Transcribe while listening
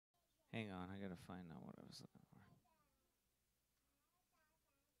Hang on, I gotta find out what I was looking for.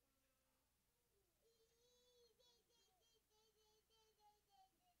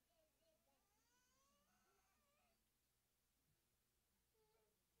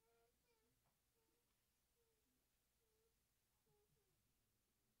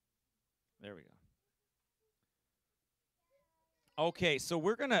 There we go. Okay, so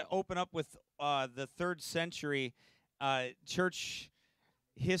we're gonna open up with the third century church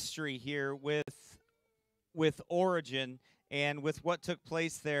history here with Origen and with what took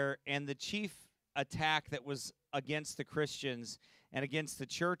place there and the chief attack that was against the Christians and against the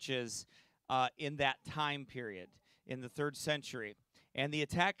churches in that time period in the third century. And the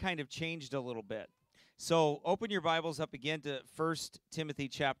attack kind of changed a little bit. So open your Bibles up again to 1 Timothy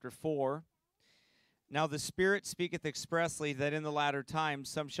chapter 4. Now the Spirit speaketh expressly that in the latter times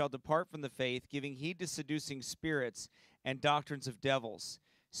some shall depart from the faith, giving heed to seducing spirits and doctrines of devils,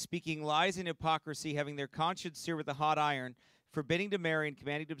 speaking lies and hypocrisy, having their conscience seared with a hot iron, forbidding to marry and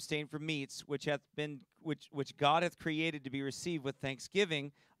commanding to abstain from meats which God hath created to be received with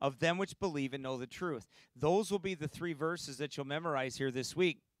thanksgiving of them which believe and know the truth. Those will be the three verses that you'll memorize here this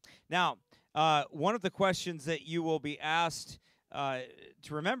week. Now, one of the questions that you will be asked to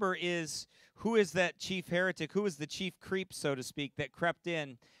remember is, who is that chief heretic? Who is the chief creep, so to speak, that crept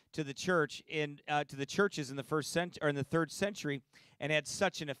in to the church to the churches in the first century or in the third century and had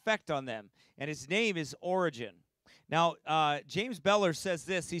such an effect on them? And his name is Origen. Now, James Beller says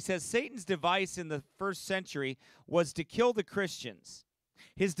this. He says Satan's device in the first century was to kill the Christians.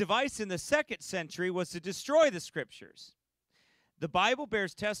 His device in the second century was to destroy the scriptures. The Bible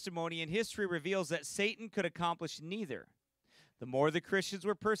bears testimony, and history reveals that Satan could accomplish neither. The more the Christians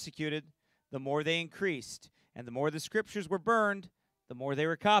were persecuted, the more they increased, and the more the scriptures were burned, the more they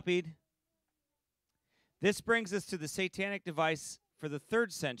were copied. This brings us to the satanic device for the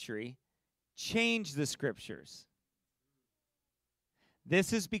third century: change the scriptures.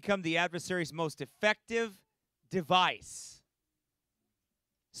 This has become the adversary's most effective device.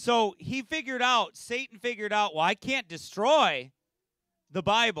 So Satan figured out, well, I can't destroy the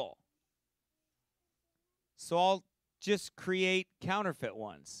Bible, so I'll just create counterfeit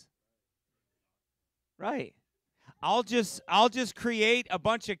ones. Right. I'll just create a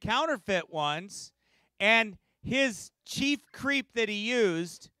bunch of counterfeit ones, and his chief creep that he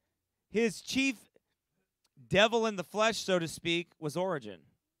used, his chief devil in the flesh, so to speak, was Origen.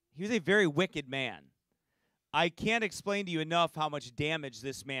 He was a very wicked man. I can't explain to you enough how much damage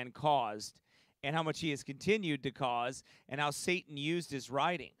this man caused and how much he has continued to cause and how Satan used his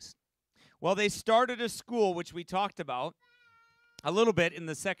writings. Well, they started a school, which we talked about a little bit in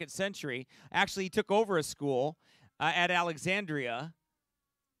the second century. Actually, he took over a school at Alexandria,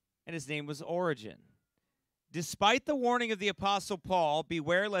 and his name was Origen. Despite the warning of the Apostle Paul,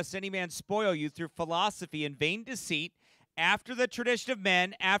 beware lest any man spoil you through philosophy and vain deceit, after the tradition of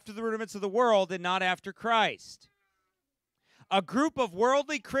men, after the rudiments of the world, and not after Christ. A group of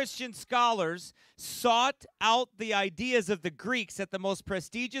worldly Christian scholars sought out the ideas of the Greeks at the most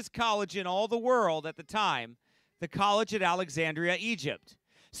prestigious college in all the world at the time, the college at Alexandria, Egypt.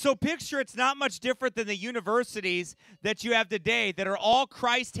 So picture it's not much different than the universities that you have today that are all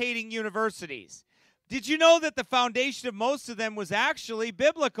Christ-hating universities. Did you know that the foundation of most of them was actually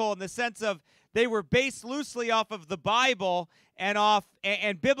biblical, in the sense of they were based loosely off of the Bible,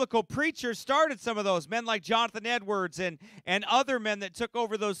 and biblical preachers started some of those, men like Jonathan Edwards and other men that took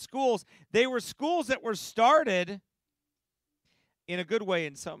over those schools. They were schools that were started in a good way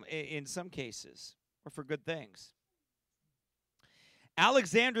in some cases, or for good things.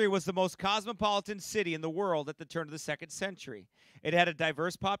 Alexandria was the most cosmopolitan city in the world at the turn of the second century. It had a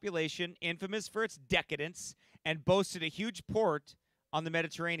diverse population, infamous for its decadence, and boasted a huge port on the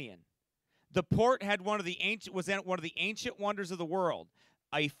Mediterranean. The port had one of the ancient wonders of the world,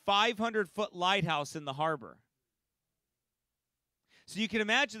 a 500-foot lighthouse in the harbor. So you can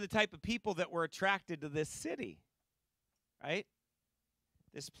imagine the type of people that were attracted to this city, right?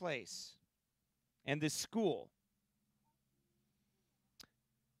 This place and this school.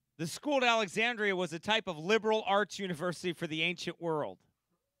 The school at Alexandria was a type of liberal arts university for the ancient world.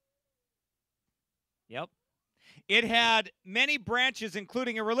 Yep. It had many branches,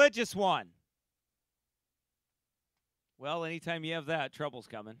 including a religious one. Well, anytime you have that, trouble's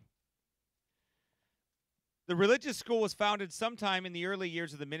coming. The religious school was founded sometime in the early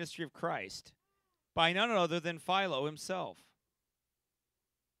years of the ministry of Christ by none other than Philo himself,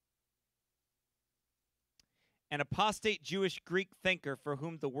 an apostate Jewish Greek thinker for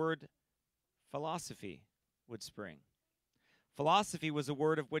whom the word philosophy would spring. Philosophy was a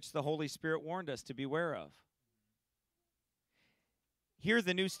word of which the Holy Spirit warned us to beware of. Here,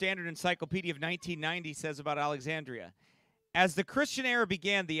 the New Standard Encyclopedia of 1990 says about Alexandria. As the Christian era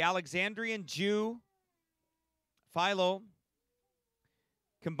began, the Alexandrian Jew, Philo,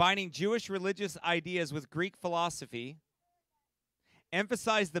 combining Jewish religious ideas with Greek philosophy,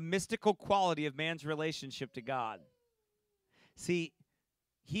 emphasized the mystical quality of man's relationship to God. See,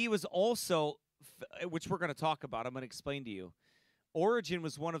 he was also, which we're going to talk about, I'm going to explain to you. Origen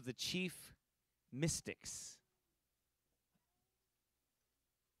was one of the chief mystics.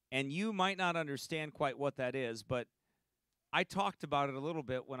 And you might not understand quite what that is, but I talked about it a little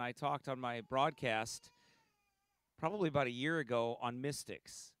bit when I talked on my broadcast probably about a year ago on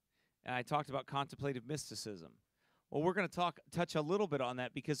mystics. And I talked about contemplative mysticism. Well, we're going to touch a little bit on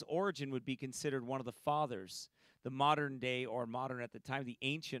that because Origen would be considered one of the fathers, the modern day or modern at the time, the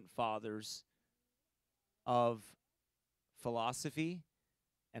ancient fathers of philosophy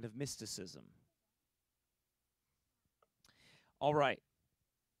and of mysticism. All right.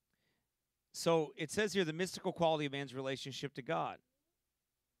 So it says here the mystical quality of man's relationship to God.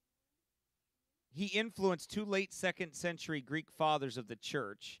 He influenced two late 2nd century Greek fathers of the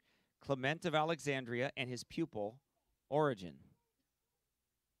church, Clement of Alexandria and his pupil, Origen.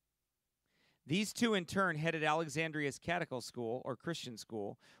 These two in turn headed Alexandria's catechetical school, or Christian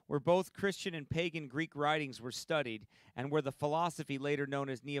school, where both Christian and pagan Greek writings were studied and where the philosophy later known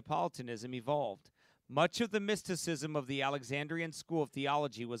as Neapolitanism evolved. Much of the mysticism of the Alexandrian school of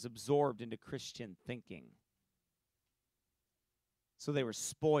theology was absorbed into Christian thinking. So they were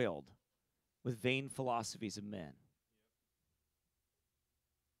spoiled with vain philosophies of men.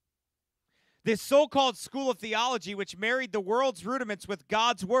 This so-called school of theology, which married the world's rudiments with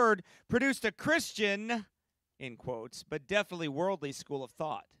God's word, produced a Christian, in quotes, but definitely worldly school of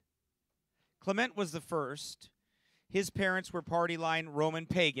thought. Clement was the first. His parents were party-line Roman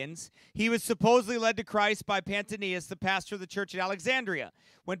pagans. He was supposedly led to Christ by Pantanius, the pastor of the church at Alexandria.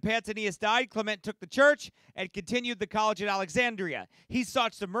 When Pantanius died, Clement took the church and continued the college at Alexandria. He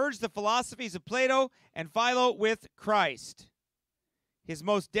sought to merge the philosophies of Plato and Philo with Christ. His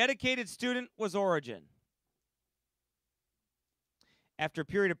most dedicated student was Origen. After a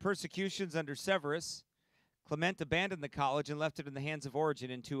period of persecutions under Severus, Clement abandoned the college and left it in the hands of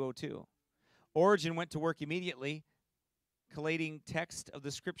Origen in 202. Origen went to work immediately, collating text of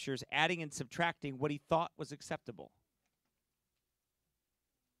the scriptures, adding and subtracting what he thought was acceptable.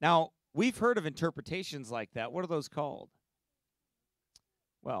 Now, we've heard of interpretations like that. What are those called?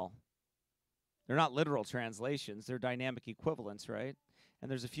 Well, they're not literal translations. They're dynamic equivalents, right? And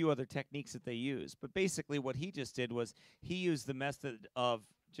there's a few other techniques that they use. But basically what he just did was he used the method of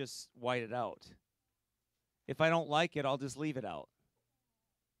just white it out. If I don't like it, I'll just leave it out.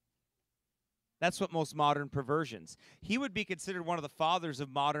 That's what most modern perversions. He would be considered one of the fathers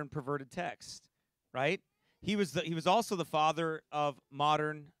of modern perverted text, right? He was also the father of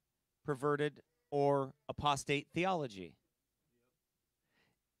modern perverted or apostate theology.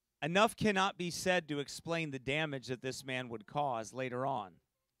 Enough cannot be said to explain the damage that this man would cause later on.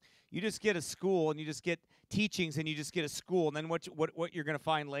 You just get a school and you just get teachings and you just get a school, and then what you're going to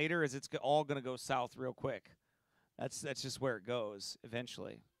find later is it's all going to go south real quick. That's just where it goes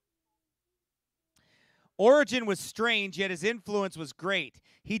eventually. Origen was strange, yet his influence was great.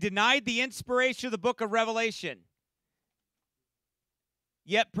 He denied the inspiration of the book of Revelation,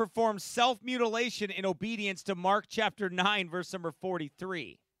 yet performed self-mutilation in obedience to Mark chapter 9, verse number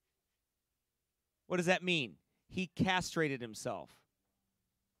 43. What does that mean? He castrated himself.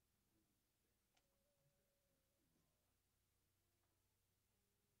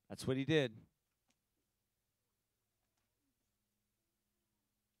 That's what he did.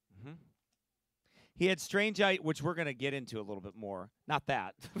 He had strange ideas, which we're going to get into a little bit more. Not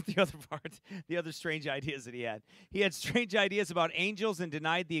that, the other part, the other strange ideas that he had. He had strange ideas about angels and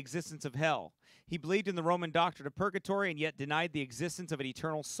denied the existence of hell. He believed in the Roman doctrine of purgatory and yet denied the existence of an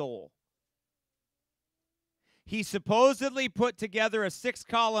eternal soul. He supposedly put together a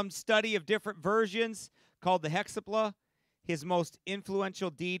 6-column study of different versions called the Hexapla. His most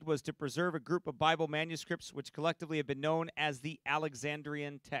influential deed was to preserve a group of Bible manuscripts which collectively have been known as the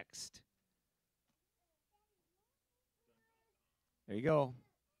Alexandrian text. There you go.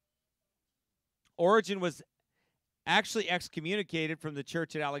 Origen was actually excommunicated from the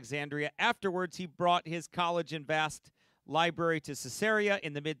church at Alexandria. Afterwards, he brought his college and vast library to Caesarea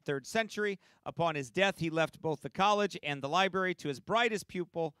in the mid-3rd century. Upon his death, he left both the college and the library to his brightest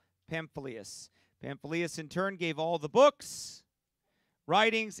pupil, Pamphilus. Pamphilus, in turn, gave all the books,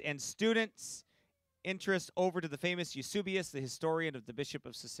 writings, and students' interest over to the famous Eusebius, the historian of the Bishop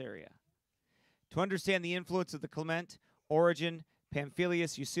of Caesarea. To understand the influence of the Clement, Origen,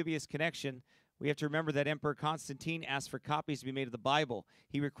 Pamphilus, Eusebius connection, We have to remember that Emperor Constantine asked for copies to be made of the Bible.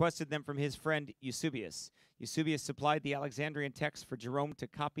 He requested them from his friend Eusebius. Eusebius supplied the Alexandrian text for Jerome to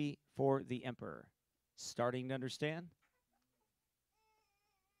copy for the emperor. Starting to understand?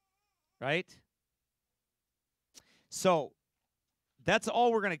 Right? So that's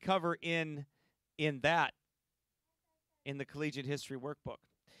all we're going to cover in the Collegiate History Workbook,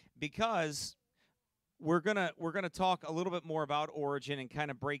 because we're gonna talk a little bit more about Origen and kind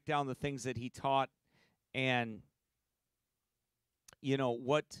of break down the things that he taught, and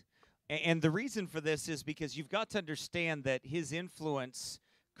and the reason for this is because you've got to understand that his influence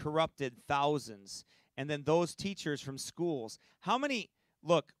corrupted thousands, and then those teachers from schools.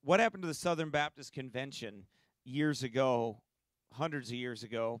 Look, what happened to the Southern Baptist Convention years ago, hundreds of years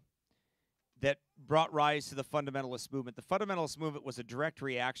ago, that brought rise to the fundamentalist movement? The fundamentalist movement was a direct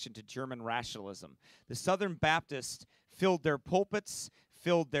reaction to German rationalism. The Southern Baptists filled their pulpits,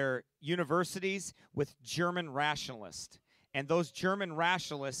 filled their universities with German rationalists. And those German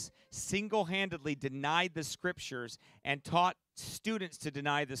rationalists single-handedly denied the scriptures and taught students to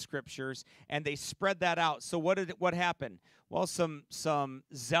deny the scriptures, and they spread that out. So what happened? Well, some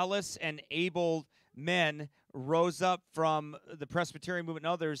zealous and able men rose up from the Presbyterian movement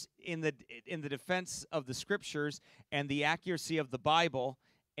and others in the defense of the scriptures and the accuracy of the Bible.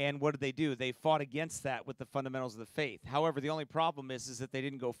 And what did they do? They fought against that with the fundamentals of the faith. However, the only problem is that they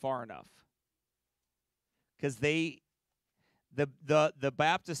didn't go far enough, because the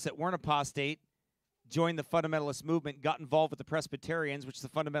Baptists that weren't apostate joined the fundamentalist movement, got involved with the Presbyterians, which the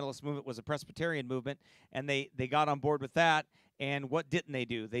fundamentalist movement was a Presbyterian movement, and they got on board with that. And what didn't they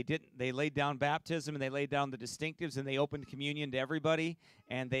do? They laid down baptism, and they laid down the distinctives, and they opened communion to everybody,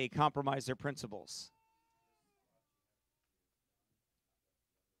 and they compromised their principles.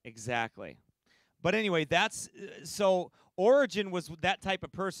 Exactly. But anyway, so Origen was that type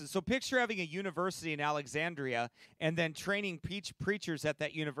of person. So picture having a university in Alexandria and then training preachers at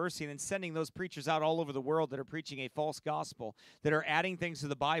that university, and then sending those preachers out all over the world that are preaching a false gospel, that are adding things to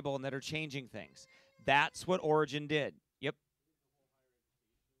the Bible and that are changing things. That's what Origen did. Yep.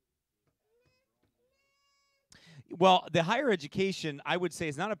 Well, the higher education, I would say,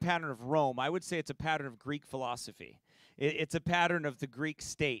 is not a pattern of Rome. I would say it's a pattern of Greek philosophy. It's a pattern of the Greek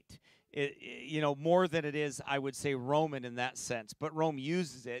state. More than it is, I would say, Roman in that sense. But Rome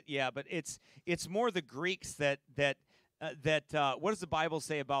uses it, yeah. But it's more the Greeks that what does the Bible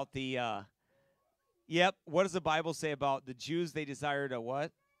say about the? What does the Bible say about the Jews? They desired a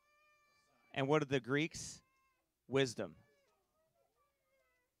what? And what are the Greeks? Wisdom.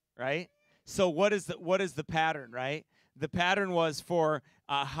 Right. So what is the pattern? Right. The pattern was for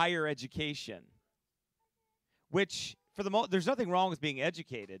higher education, which there's nothing wrong with being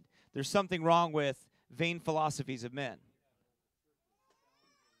educated. There's something wrong with vain philosophies of men.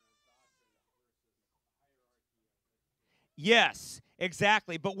 Yes,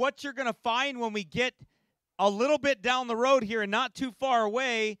 exactly. But what you're going to find when we get a little bit down the road here and not too far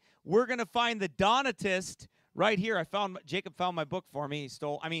away, we're going to find the Donatist right here. Jacob found my book for me.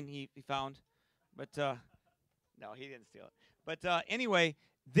 He found, but no, he didn't steal it. But anyway,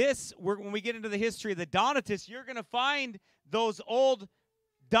 when we get into the history of the Donatists, you're going to find those old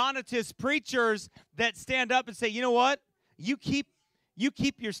Donatist preachers that stand up and say, you know what? You keep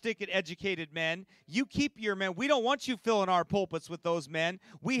your stick at educated men. You keep your men. We don't want you filling our pulpits with those men.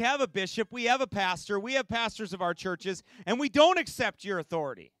 We have a bishop. We have a pastor. We have pastors of our churches, and we don't accept your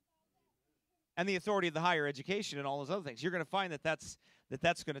authority and the authority of the higher education and all those other things. You're going to find that's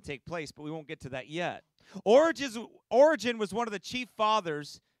going to take place, but we won't get to that yet. Origen was one of the chief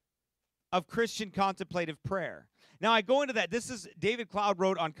fathers of Christian contemplative prayer. Now, I go into that. This is David Cloud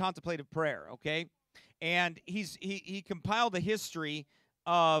wrote on contemplative prayer, okay? And he compiled a history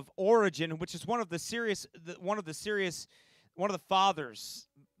of Origen, which is one of the fathers,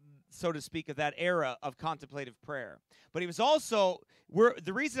 so to speak, of that era of contemplative prayer. But he was also,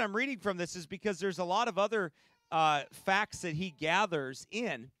 the reason I'm reading from this is because there's a lot of other facts that he gathers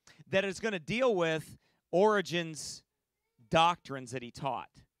in that is going to deal with Origen's doctrines that he taught.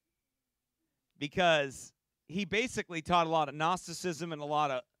 Because he basically taught a lot of Gnosticism and a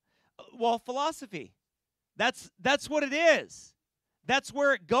lot of, philosophy. That's what it is. That's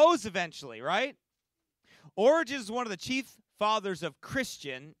where it goes eventually, right? Origen is one of the chief fathers of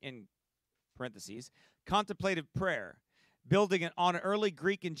Christian, in parentheses, contemplative prayer, building on early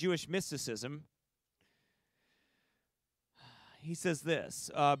Greek and Jewish mysticism. He says this.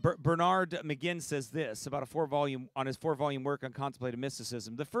 Bernard McGinn says this about his 4-volume work on contemplative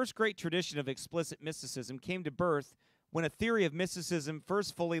mysticism. The first great tradition of explicit mysticism came to birth when a theory of mysticism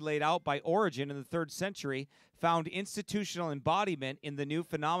first fully laid out by Origen in the 3rd century found institutional embodiment in the new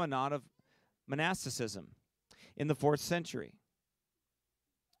phenomenon of monasticism in the 4th century.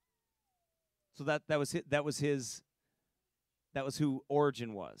 So that was who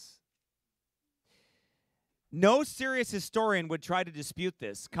Origen was. No serious historian would try to dispute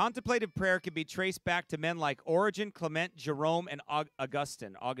this. Contemplative prayer can be traced back to men like Origen, Clement, Jerome, and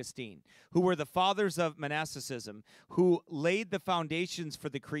Augustine, who were the fathers of monasticism, who laid the foundations for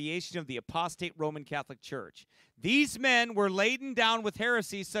the creation of the apostate Roman Catholic Church. These men were laden down with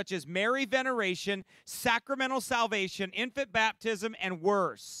heresies such as Mary veneration, sacramental salvation, infant baptism, and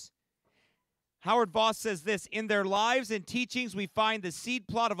worse. Howard Voss says this, in their lives and teachings we find the seed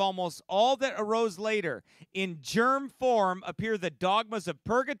plot of almost all that arose later. In germ form appear the dogmas of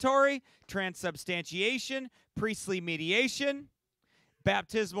purgatory, transubstantiation, priestly mediation,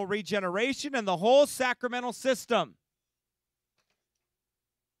 baptismal regeneration, and the whole sacramental system.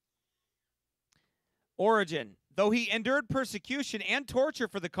 Origen, though he endured persecution and torture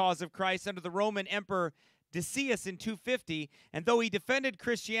for the cause of Christ under the Roman Emperor Decius in 250, and though he defended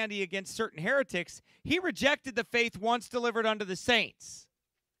Christianity against certain heretics, he rejected the faith once delivered unto the saints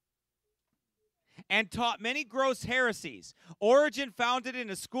and taught many gross heresies. Origen founded in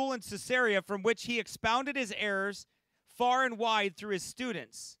a school in Caesarea from which he expounded his errors far and wide through his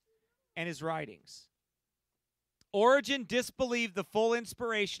students and his writings. Origen disbelieved the full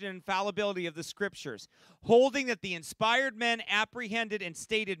inspiration and infallibility of the scriptures, holding that the inspired men apprehended and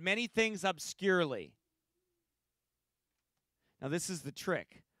stated many things obscurely. Now, this is the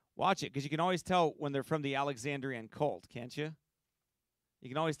trick. Watch it, because you can always tell when they're from the Alexandrian cult, can't you? You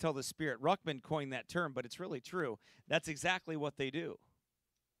can always tell the spirit. Ruckman coined that term, but it's really true. That's exactly what they do.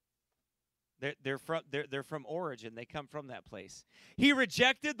 They're from Origen. They come from that place. He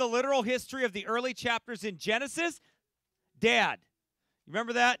rejected the literal history of the early chapters in Genesis. Dad, you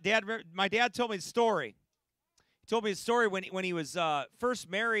remember that? My dad told me the story. He told me the story when he was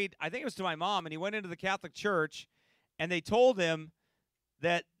first married. I think it was to my mom, and he went into the Catholic Church. And they told him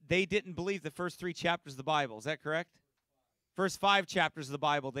that they didn't believe the first 3 chapters of the Bible. Is that correct? First 5 chapters of the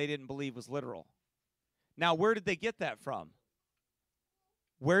Bible they didn't believe was literal. Now, where did they get that from?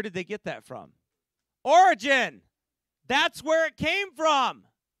 Where did they get that from? Origen! That's where it came from.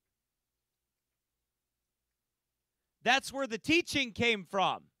 That's where the teaching came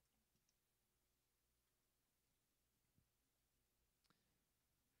from.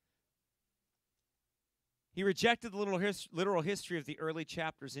 He rejected the literal history of the early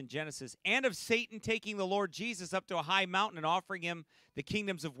chapters in Genesis and of Satan taking the Lord Jesus up to a high mountain and offering him the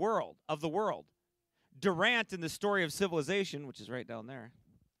kingdoms of the world. Durant in the Story of Civilization, which is right down there,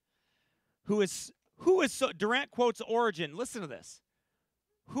 Durant quotes Origen. Listen to this.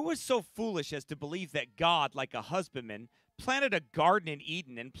 Who is so foolish as to believe that God, like a husbandman, planted a garden in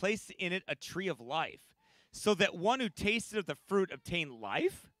Eden and placed in it a tree of life, so that one who tasted of the fruit obtained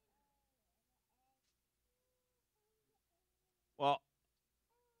life? Well,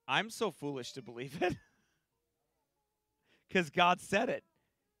 I'm so foolish to believe it because God said it.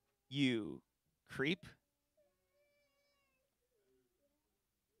 You creep.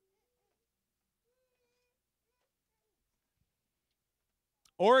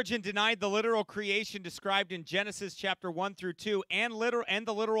 Origen denied the literal creation described in Genesis chapter 1 through 2 and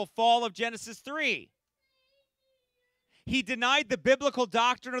the literal fall of Genesis 3. He denied the biblical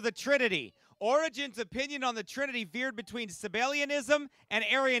doctrine of the Trinity. Origen's opinion on the Trinity veered between Sabellianism and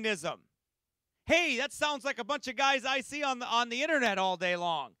Arianism. Hey, that sounds like a bunch of guys I see on the internet all day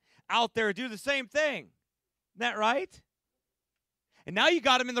long. Out there do the same thing. Isn't that right? And now you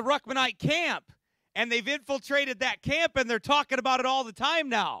got them in the Ruckmanite camp. And they've infiltrated that camp, and they're talking about it all the time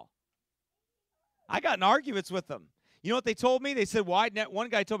now. I got in arguments with them. You know what they told me? They said, one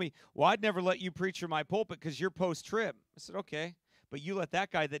guy told me, well, I'd never let you preach from my pulpit because you're post-trib. I said, okay. But you let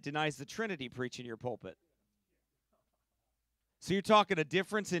that guy that denies the Trinity preach in your pulpit. So you're talking a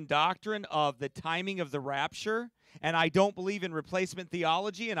difference in doctrine of the timing of the rapture, and I don't believe in replacement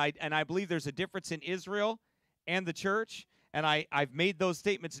theology, and I believe there's a difference in Israel and the church, and I've made those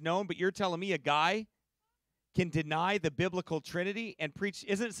statements known, but you're telling me a guy can deny the biblical Trinity and preach?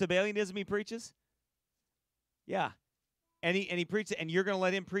 Isn't it Sabellianism he preaches? Yeah. And he preaches, and you're going to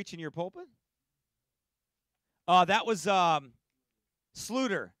let him preach in your pulpit? That was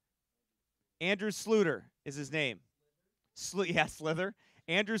Sluter. Andrew Sluter is his name. Slither.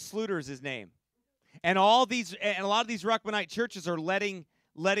 Andrew Sluter is his name. And a lot of these Ruckmanite churches are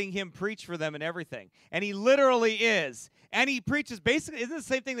letting him preach for them and everything. And he literally is. And he preaches basically, isn't it the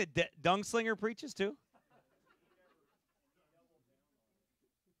same thing that Dungslinger preaches too?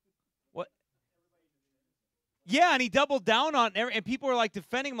 What? Yeah, and he doubled down on it, and people are like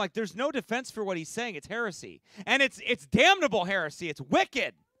defending him like there's no defense for what he's saying. It's heresy. And it's damnable heresy. It's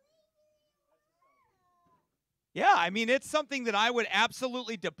wicked. Yeah, I mean, it's something that I would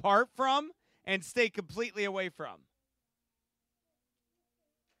absolutely depart from and stay completely away from.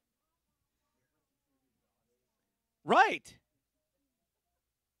 Right.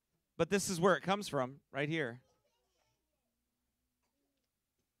 But this is where it comes from, right here.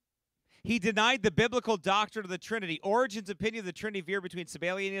 He denied the biblical doctrine of the Trinity. Origen's opinion of the Trinity veered between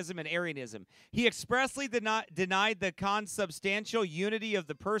Sabellianism and Arianism. He expressly denied the consubstantial unity of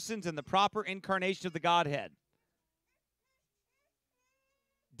the persons and the proper incarnation of the Godhead.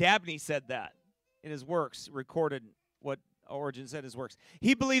 Dabney said that in his works, recorded what Origen said in his works.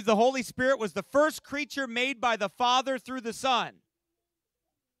 He believed the Holy Spirit was the first creature made by the Father through the Son.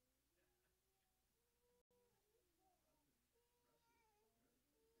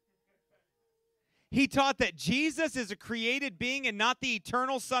 He taught that Jesus is a created being and not the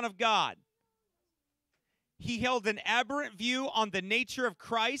eternal Son of God. He held an aberrant view on the nature of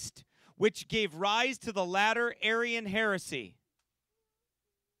Christ, which gave rise to the latter Arian heresy.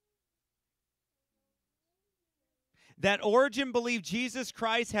 That Origen believed Jesus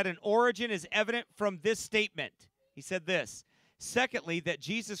Christ had an origin is evident from this statement. He said this. Secondly, that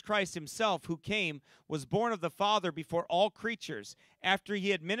Jesus Christ himself, who came, was born of the Father before all creatures, after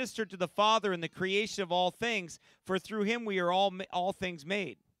he had ministered to the Father in the creation of all things, for through him we are all things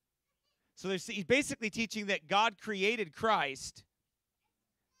made. So he's basically teaching that God created Christ,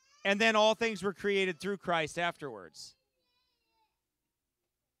 and then all things were created through Christ afterwards.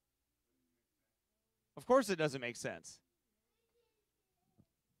 Of course it doesn't make sense.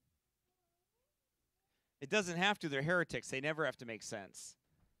 It doesn't have to. They're heretics. They never have to make sense.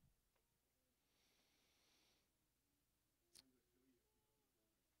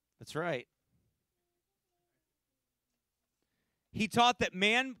 That's right. He taught that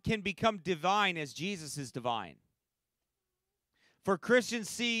man can become divine as Jesus is divine. For Christians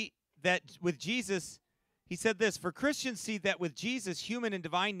see that with Jesus, he said this, for Christians see that with Jesus, human and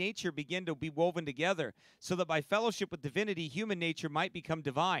divine nature begin to be woven together, so that by fellowship with divinity, human nature might become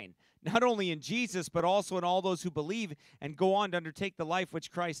divine, not only in Jesus, but also in all those who believe and go on to undertake the life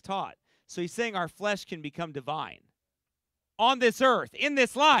which Christ taught. So he's saying our flesh can become divine on this earth, in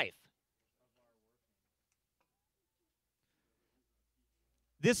this life.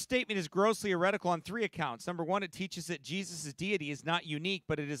 This statement is grossly heretical on three accounts. Number one, it teaches that Jesus' deity is not unique,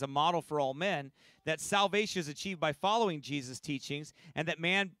 but it is a model for all men, that salvation is achieved by following Jesus' teachings, and that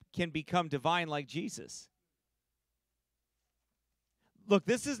man can become divine like Jesus. Look,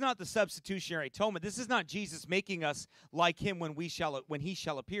 this is not the substitutionary atonement. This is not Jesus making us like him when he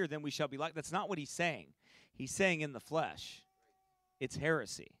shall appear, then we shall be like. That's not what he's saying. He's saying in the flesh. It's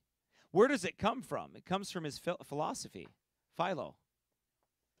heresy. Where does it come from? It comes from his philosophy, Philo.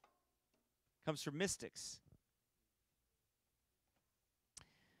 Comes from mystics.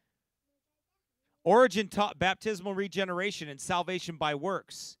 Origen taught baptismal regeneration and salvation by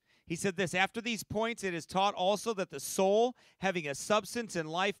works. He said this, after these points it is taught also that the soul, having a substance and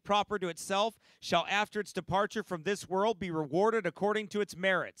life proper to itself, shall after its departure from this world be rewarded according to its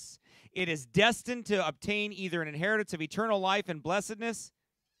merits. It is destined to obtain either an inheritance of eternal life and blessedness,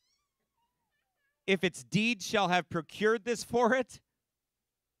 if its deeds shall have procured this for it,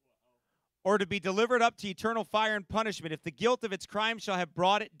 or to be delivered up to eternal fire and punishment, if the guilt of its crime shall have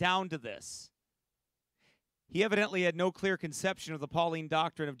brought it down to this. He evidently had no clear conception of the Pauline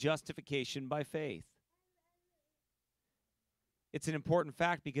doctrine of justification by faith. It's an important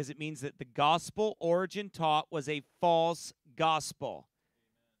fact because it means that the gospel Origen taught was a false gospel,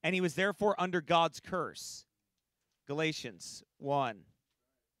 and he was therefore under God's curse. Galatians 1.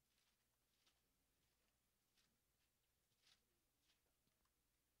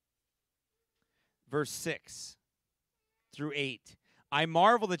 Verse 6 through 8. I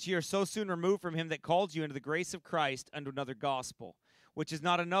marvel that ye are so soon removed from him that called you into the grace of Christ unto another gospel, which is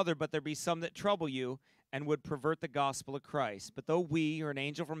not another, but there be some that trouble you, and would pervert the gospel of Christ. But though we, or an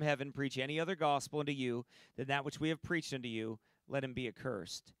angel from heaven, preach any other gospel unto you than that which we have preached unto you, let him be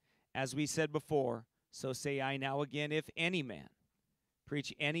accursed. As we said before, so say I now again, if any man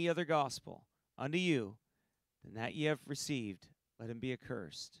preach any other gospel unto you than that ye have received, let him be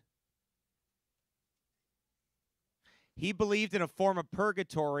accursed. He believed in a form of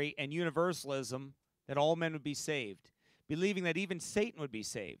purgatory and universalism, that all men would be saved, believing that even Satan would be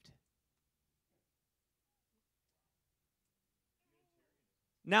saved.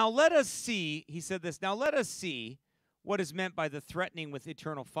 Now let us see, he said this, now let us see what is meant by the threatening with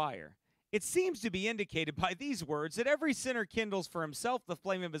eternal fire. It seems to be indicated by these words that every sinner kindles for himself the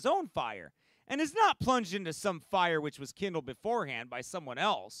flame of his own fire, and is not plunged into some fire which was kindled beforehand by someone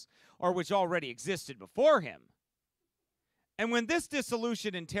else, or which already existed before him. And when this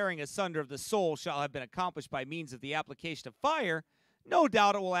dissolution and tearing asunder of the soul shall have been accomplished by means of the application of fire, no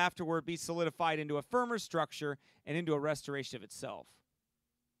doubt it will afterward be solidified into a firmer structure and into a restoration of itself.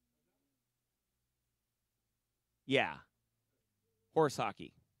 Yeah. Horse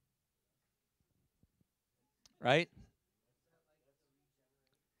hockey. Right?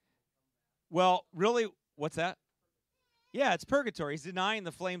 Well, really, what's that? Yeah, it's purgatory. He's denying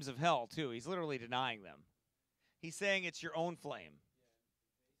the flames of hell, too. He's literally denying them. He's saying it's your own flame.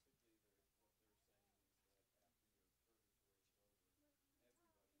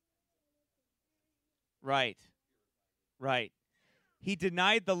 Right. Right. He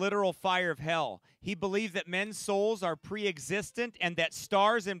denied the literal fire of hell. He believed that men's souls are pre-existent and that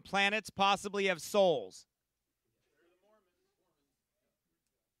stars and planets possibly have souls.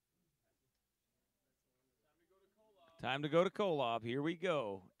 Time to go to Kolob. Here we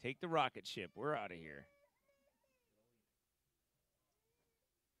go. Take the rocket ship. We're out of here.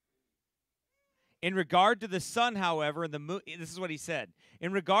 In regard to the sun, however, and the moon, this is what he said.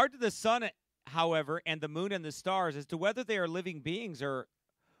 In regard to the sun, however, and the moon and the stars, as to whether they are living beings or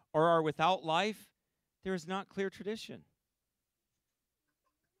are without life, there is not clear tradition.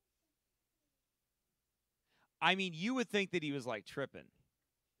 I mean, you would think that he was like tripping.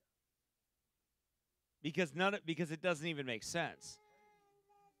 Because it doesn't even make sense.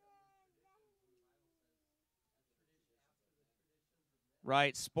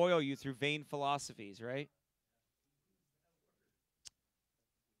 Right, spoil you through vain philosophies, right?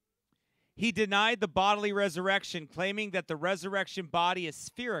 He denied the bodily resurrection, claiming that the resurrection body is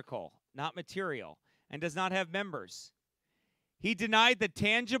spherical, not material, and does not have members. He denied the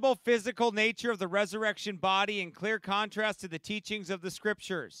tangible physical nature of the resurrection body in clear contrast to the teachings of the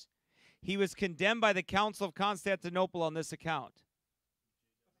scriptures. He was condemned by the Council of Constantinople on this account.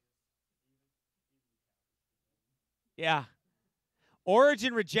 Yeah.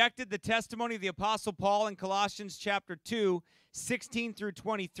 Origen rejected the testimony of the Apostle Paul in Colossians chapter 2, 16 through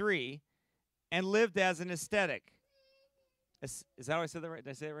 23, and lived as an ascetic. Is that how I said that right? Did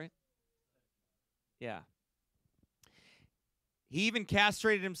I say it right? Yeah. He even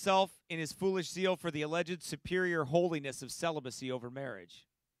castrated himself in his foolish zeal for the alleged superior holiness of celibacy over marriage.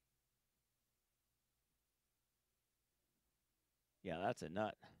 Yeah, that's a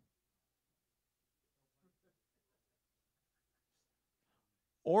nut.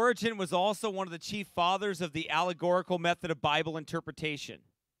 Origen was also one of the chief fathers of the allegorical method of Bible interpretation,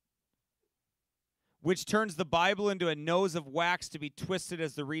 which turns the Bible into a nose of wax to be twisted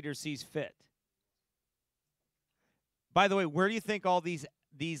as the reader sees fit. By the way, where do you think all these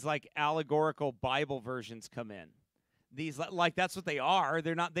like allegorical Bible versions come in? These like that's what they are.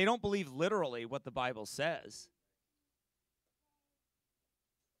 They don't believe literally what the Bible says.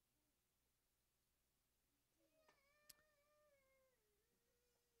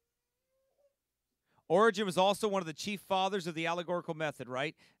 Origen was also one of the chief fathers of the allegorical method,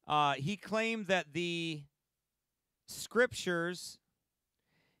 right? He claimed that the scriptures,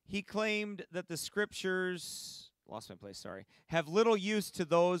 lost my place, sorry, have little use to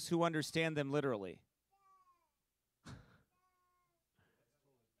those who understand them literally.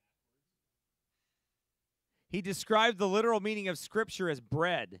 He described the literal meaning of scripture as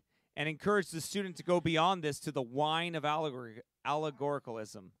bread and encouraged the student to go beyond this to the wine of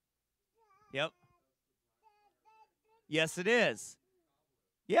allegoricalism. Yep. Yes, it is.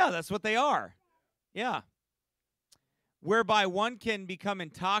 Yeah, that's what they are. Yeah. Whereby one can become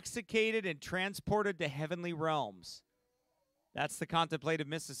intoxicated and transported to heavenly realms. That's the contemplative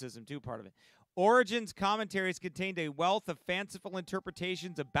mysticism, too, part of it. Origen's commentaries contained a wealth of fanciful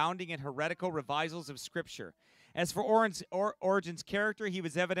interpretations abounding in heretical revisals of Scripture. As for Origen's character, he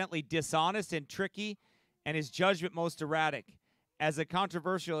was evidently dishonest and tricky, and his judgment most erratic. As a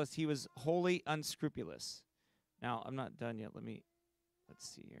controversialist, he was wholly unscrupulous. Now, I'm not done yet. Let's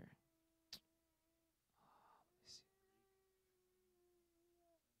see here.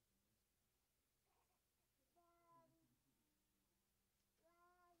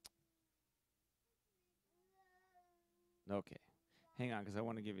 Okay. Hang on, because I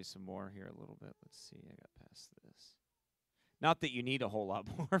want to give you some more here a little bit. Let's see. I got past this. Not that you need a whole lot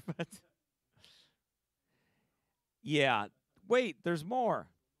more, but... Yeah. Wait, there's more.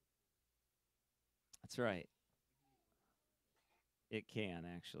 That's right. It can,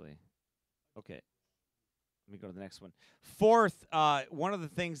 actually. Okay. Let me go to the next one. Fourth, one of the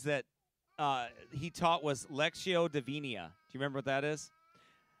things that he taught was Lectio Divina. Do you remember what that is?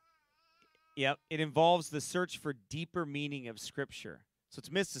 Yep. It involves the search for deeper meaning of Scripture. So it's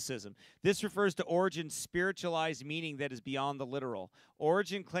mysticism. This refers to Origen's spiritualized meaning that is beyond the literal.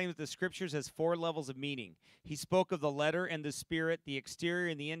 Origen claimed that the scriptures has 4 levels of meaning. He spoke of the letter and the spirit, the exterior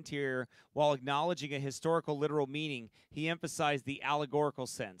and the interior, while acknowledging a historical literal meaning. He emphasized the allegorical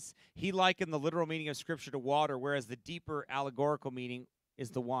sense. He likened the literal meaning of scripture to water, whereas the deeper allegorical meaning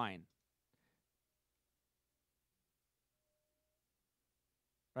is the wine.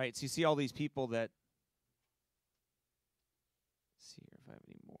 Right, so you see all these people that, let's see here if I have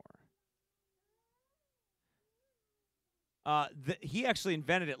any more. He actually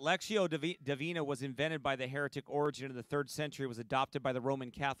invented it. Lectio Divina was invented by the heretic Origen in the 3rd century. It was adopted by the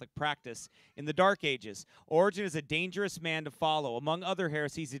Roman Catholic practice in the Dark Ages. Origen is a dangerous man to follow. Among other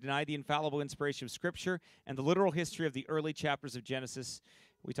heresies, he denied the infallible inspiration of Scripture and the literal history of the early chapters of Genesis.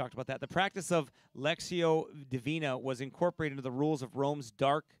 We talked about that. The practice of Lectio Divina was incorporated into the rules of Rome's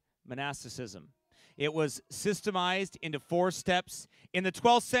dark monasticism. It was systemized into 4 steps in the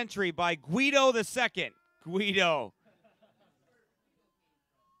 12th century by Guido II. Guido.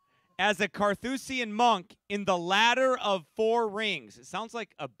 As a Carthusian monk in the Ladder of 4 Rings. It sounds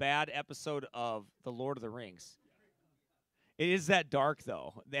like a bad episode of The Lord of the Rings. It is that dark,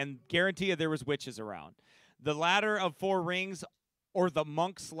 though, and guarantee you there was witches around. The Ladder of 4 Rings, or the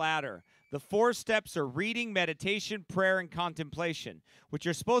monk's ladder. The 4 steps are reading, meditation, prayer, and contemplation, which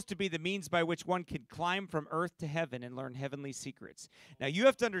are supposed to be the means by which one can climb from earth to heaven and learn heavenly secrets. Now, you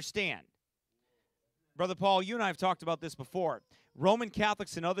have to understand, Brother Paul, you and I have talked about this before. Roman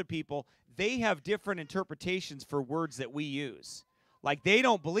Catholics and other people, they have different interpretations for words that we use. Like, they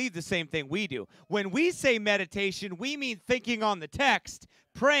don't believe the same thing we do. When we say meditation, we mean thinking on the text,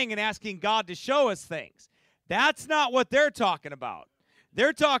 praying and asking God to show us things. That's not what they're talking about.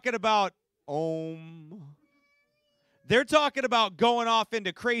 They're talking about Om. They're talking about going off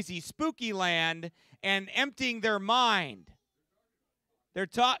into crazy spooky land and emptying their mind.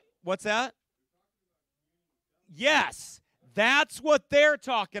 What's that? Yes, that's what they're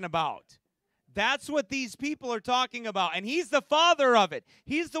talking about. That's what these people are talking about. And he's the father of it.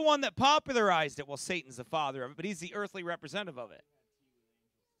 He's the one that popularized it. Well, Satan's the father of it, but he's the earthly representative of it.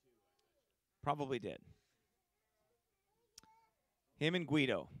 Probably did. Him and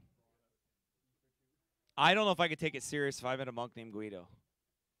Guido. I don't know if I could take it serious if I met a monk named Guido.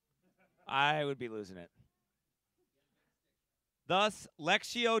 I would be losing it. Thus,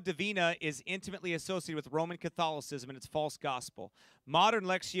 Lectio Divina is intimately associated with Roman Catholicism and its false gospel. Modern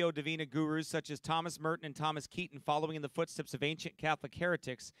Lectio Divina gurus such as Thomas Merton and Thomas Keaton, following in the footsteps of ancient Catholic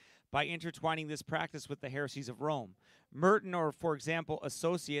heretics by intertwining this practice with the heresies of Rome. Merton, or for example,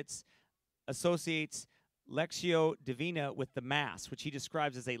 associates Lectio Divina with the Mass, which he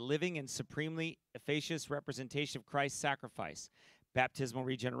describes as a living and supremely efficacious representation of Christ's sacrifice, baptismal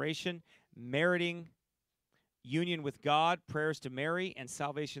regeneration, meriting union with God, prayers to Mary, and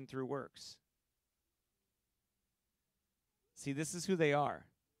salvation through works. See, this is who they are.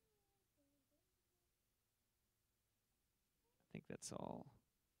 I think that's all.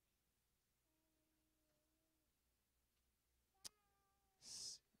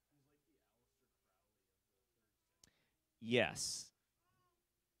 Yes.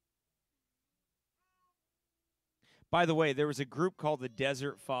 By the way, there was a group called the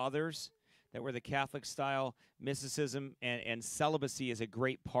Desert Fathers that were the Catholic-style mysticism, and celibacy is a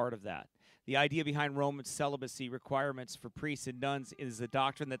great part of that. The idea behind Roman celibacy requirements for priests and nuns is the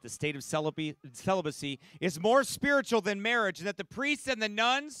doctrine that the state of celibacy is more spiritual than marriage, and that the priests and the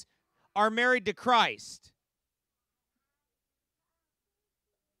nuns are married to Christ.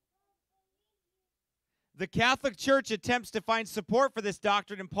 The Catholic Church attempts to find support for this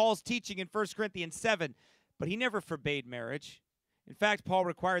doctrine in Paul's teaching in 1 Corinthians 7, but he never forbade marriage. In fact, Paul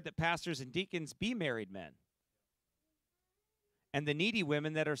required that pastors and deacons be married men. And the needy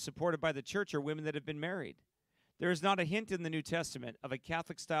women that are supported by the church are women that have been married. There is not a hint in the New Testament of a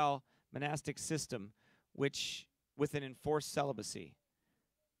Catholic-style monastic system with an enforced celibacy.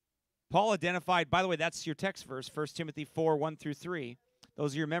 Paul identified, by the way, that's your text verse, 1 Timothy 4, 1 through 3.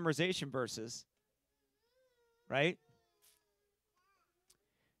 Those are your memorization verses, right?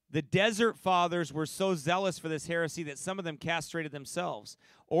 The Desert Fathers were so zealous for this heresy that some of them castrated themselves.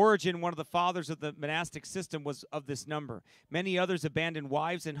 Origen, one of the fathers of the monastic system, was of this number. Many others abandoned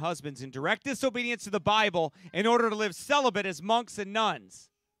wives and husbands in direct disobedience to the Bible in order to live celibate as monks and nuns.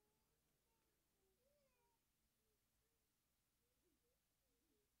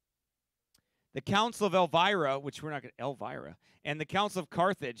 The Council of Elvira, which we're not going to, Elvira, and the Council of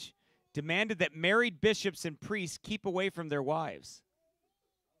Carthage demanded that married bishops and priests keep away from their wives.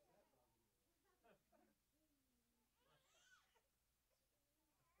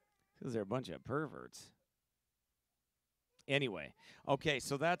 Because they're a bunch of perverts. Anyway, okay,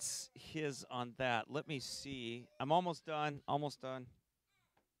 so that's his on that. Let me see. I'm almost done. Almost done.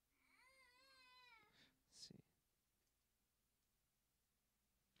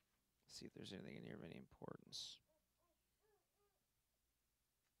 Let's see if there's anything in here of any importance.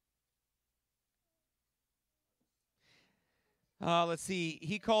 Let's see.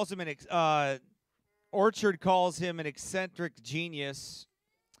 He calls him Orchard calls him an eccentric genius.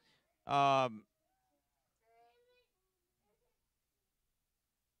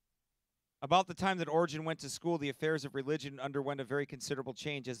 About the time that Origen went to school, the affairs of religion underwent a very considerable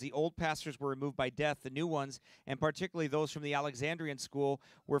change. As the old pastors were removed by death, the new ones, and particularly those from the Alexandrian school,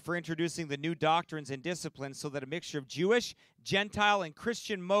 were for introducing the new doctrines and disciplines so that a mixture of Jewish, Gentile, and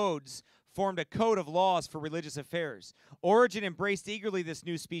Christian modes formed a code of laws for religious affairs. Origen embraced eagerly this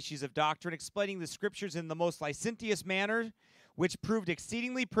new species of doctrine, explaining the scriptures in the most licentious manner, which proved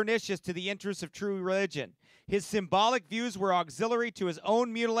exceedingly pernicious to the interests of true religion. His symbolic views were auxiliary to his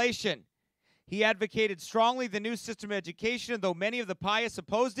own mutilation. He advocated strongly the new system of education, and though many of the pious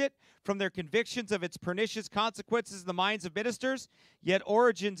opposed it from their convictions of its pernicious consequences in the minds of ministers, yet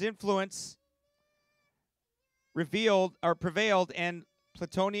Origen's influence prevailed, and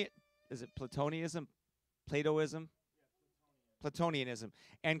Platonianism,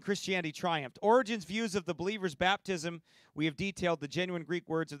 and Christianity triumphed. Origen's views of the believer's baptism, we have detailed the genuine Greek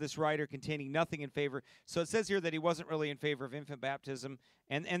words of this writer containing nothing in favor. So it says here that he wasn't really in favor of infant baptism.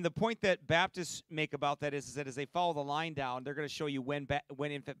 And the point that Baptists make about that is that as they follow the line down, they're going to show you when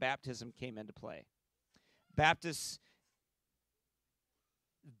infant baptism came into play. Baptists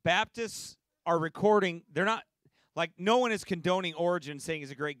are recording. They're not, like, no one is condoning Origen saying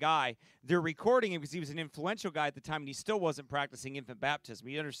he's a great guy. They're recording him because he was an influential guy at the time, and he still wasn't practicing infant baptism.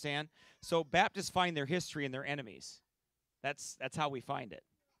 You understand? So Baptists find their history in their enemies. That's how we find it.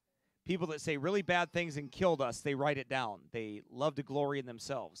 People that say really bad things and killed us, they write it down. They love to glory in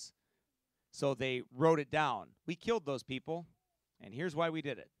themselves. So they wrote it down. We killed those people, and here's why we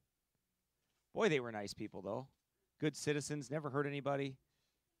did it. Boy, they were nice people, though. Good citizens, never hurt anybody.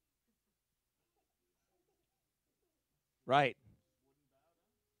 Right.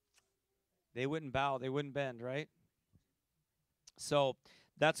 They wouldn't bow. They wouldn't bend, right? So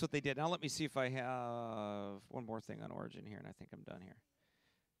that's what they did. Now let me see if I have one more thing on Origen here, and I think I'm done here.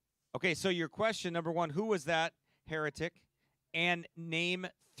 Okay, so your question, number one, who was that heretic? And name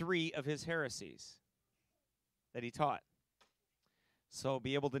 3 of his heresies that he taught. So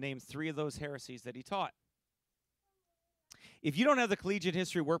be able to name 3 of those heresies that he taught. If you don't have the Collegiate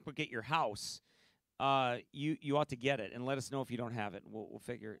History Workbook at your house, you ought to get it, and let us know if you don't have it. We'll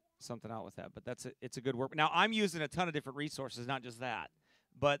figure something out with that. But it's a good work. Now, I'm using a ton of different resources, not just that.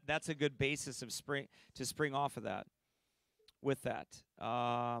 But that's a good basis of spring off of that. With that,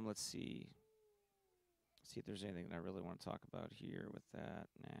 let's see. See if there's anything that I really want to talk about here with that.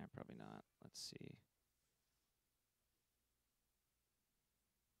 Nah, probably not. Let's see.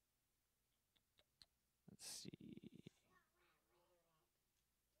 Let's see.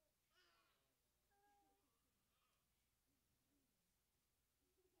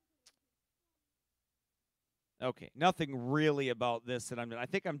 Okay, nothing really about this that I'm done. I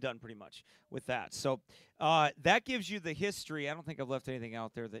think I'm done pretty much with that. So that gives you the history. I don't think I've left anything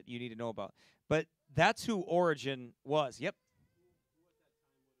out there that you need to know about. But that's who Origen was. Yep.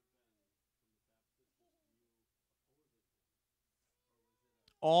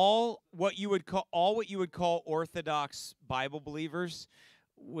 All what you would call Orthodox Bible believers,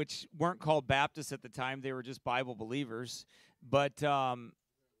 which weren't called Baptists at the time. They were just Bible believers. But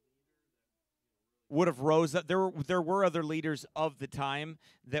would have rose up. There were other leaders of the time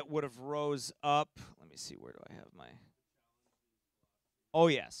that would have rose up. Let me see, where do I have my? Oh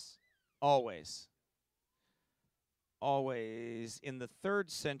yes, always. Always in the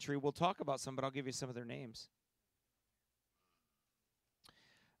 3rd century. We'll talk about some, but I'll give you some of their names.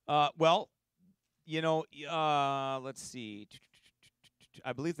 Well, you know, let's see.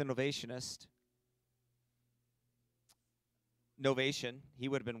 I believe the Novatian, he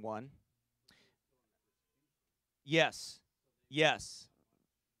would have been one. Yes. Yes.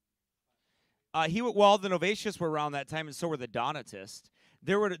 The Novatians were around that time, and so were the Donatists.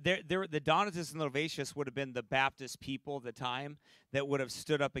 The Donatists and the Novatians would have been the Baptist people of the time that would have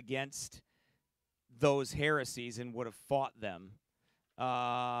stood up against those heresies and would have fought them.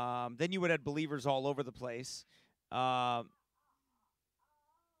 Then you would have believers all over the place. The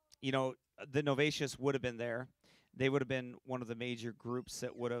Novatians would have been there. They would have been one of the major groups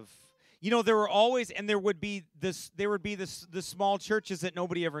that would have. There were always, and there would be the small churches that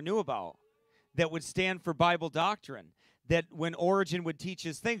nobody ever knew about that would stand for Bible doctrine. That when Origen would teach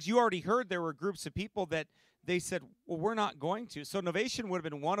his things, you already heard there were groups of people that they said, well, we're not going to. So Novatian would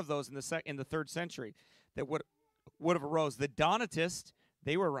have been one of those in the 3rd century that would have arose. The Donatists,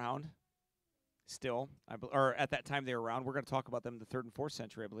 they were around still, or at that time they were around. We're going to talk about them in the 3rd and 4th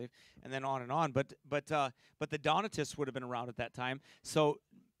century, I believe, and then on and on. But the Donatists would have been around at that time. So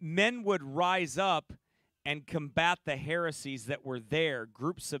men would rise up and combat the heresies that were there.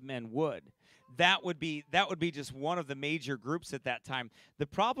 Groups of men would. That would be just one of the major groups at that time. The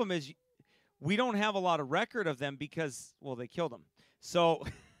problem is we don't have a lot of record of them because, well, they killed them. So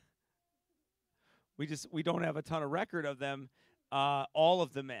we don't have a ton of record of them. All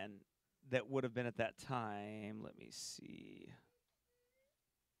of the men that would have been at that time. Let me see.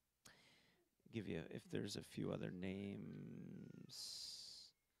 Give you if there's a few other names.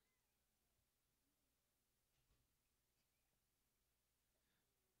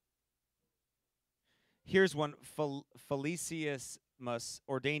 Here's one. Felicius,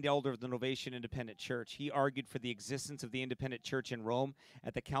 ordained elder of the Novatian Independent Church. He argued for the existence of the independent church in Rome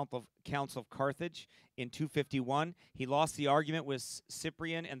at the Council of Carthage in 251. He lost the argument with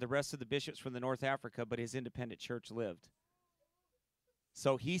Cyprian and the rest of the bishops from the North Africa, but his independent church lived.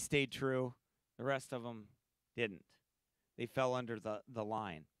 So he stayed true. The rest of them didn't. They fell under the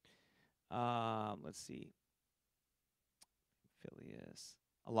line. Let's see. Phileas.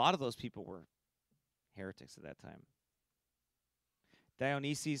 A lot of those people were heretics at that time.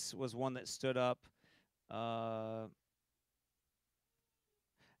 Dionysius was one that stood up.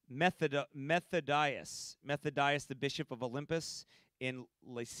 Methodius, the bishop of Olympus in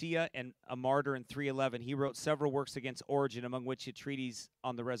Lycia and a martyr in 311. He wrote several works against Origen, among which a treatise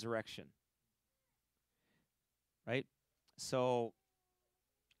on the resurrection. Right? So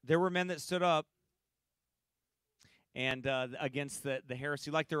there were men that stood up and against the heresy,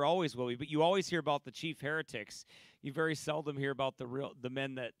 like there always will be. But you always hear about the chief heretics. You very seldom hear about the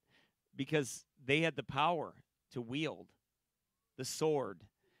men that, because they had the power to wield the sword.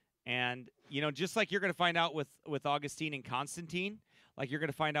 And, you know, just like you're going to find out with Augustine and Constantine, like you're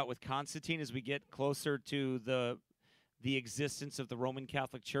going to find out with Constantine as we get closer to the existence of the Roman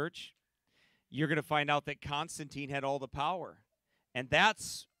Catholic Church, you're going to find out that Constantine had all the power. And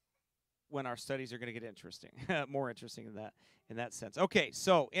that's when our studies are going to get interesting, more interesting in that sense. Okay,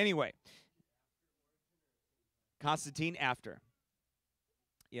 so anyway, Constantine after.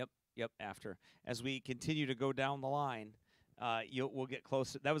 Yep, after. As we continue to go down the line, we'll get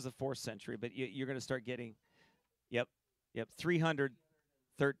closer. That was the 4th century, but you're going to start getting,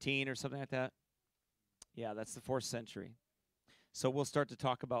 313 or something like that. Yeah, that's the 4th century. So we'll start to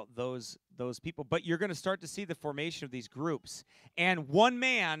talk about those people, but you're going to start to see the formation of these groups. And one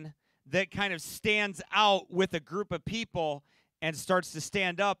man that kind of stands out with a group of people and starts to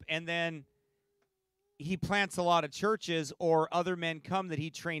stand up, and then he plants a lot of churches, or other men come that he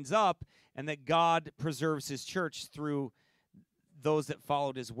trains up, and that God preserves his church through those that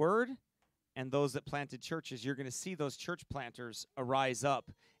followed his word and those that planted churches. You're going to see those church planters arise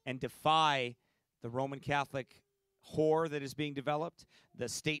up and defy the Roman Catholic whore that is being developed, the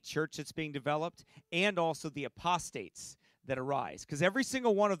state church that's being developed, and also the apostates that arise. Because every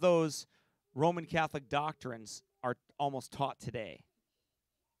single one of those Roman Catholic doctrines are almost taught today.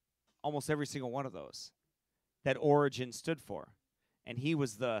 Almost every single one of those that Origen stood for. And he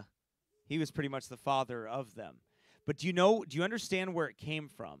was pretty much the father of them. But do you understand where it came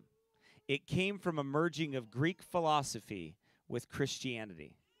from? It came from a merging of Greek philosophy with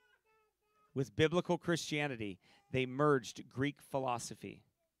Christianity. With biblical Christianity, they merged Greek philosophy.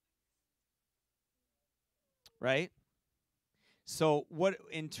 Right? So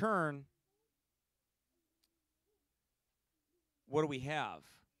in turn, what do we have?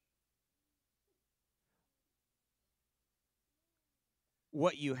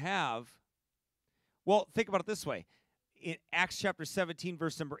 What you have, well, think about it this way. In Acts chapter 17,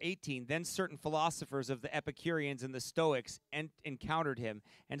 verse number 18, then certain philosophers of the Epicureans and the Stoics encountered him,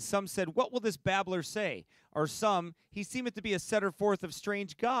 and some said, what will this babbler say? Or some, he seemeth to be a setter forth of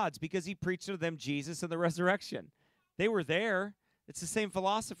strange gods, because he preached to them Jesus and the resurrection. They were there. It's the same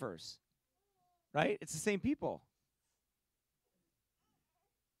philosophers, right? It's the same people.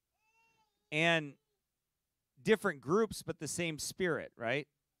 And different groups, but the same spirit, right?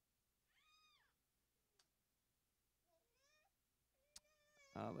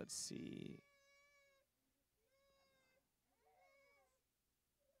 Let's see.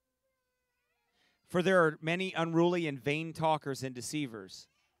 For there are many unruly and vain talkers and deceivers,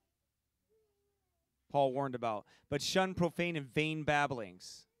 Paul warned about. But shun profane and vain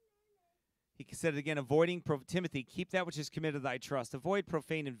babblings. He said it again, avoiding, Timothy, keep that which is committed to thy trust. Avoid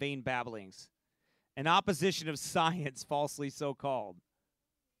profane and vain babblings. An opposition of science, falsely so called.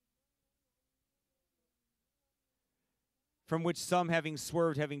 from which some, having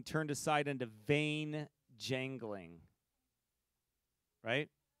swerved, having turned aside unto vain jangling. Right?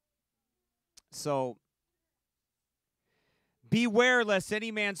 So, beware lest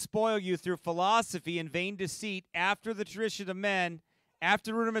any man spoil you through philosophy and vain deceit, after the tradition of men,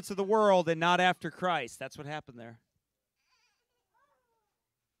 after the rudiments of the world, and not after Christ. That's what happened there.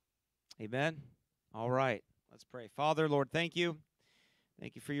 Amen? All right. Let's pray. Father, Lord, thank you.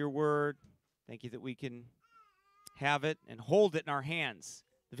 Thank you for your word. Thank you that we can have it and hold it in our hands.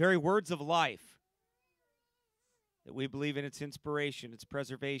 The very words of life. That we believe in its inspiration, its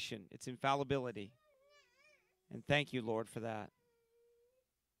preservation, its infallibility. And thank you, Lord, for that.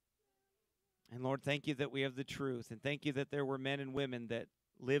 And Lord, thank you that we have the truth. And thank you that there were men and women that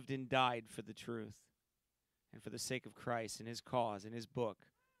lived and died for the truth. And for the sake of Christ and his cause and his book.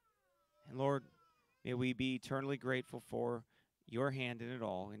 And Lord, may we be eternally grateful for your hand in it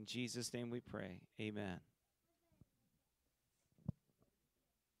all. In Jesus' name we pray. Amen.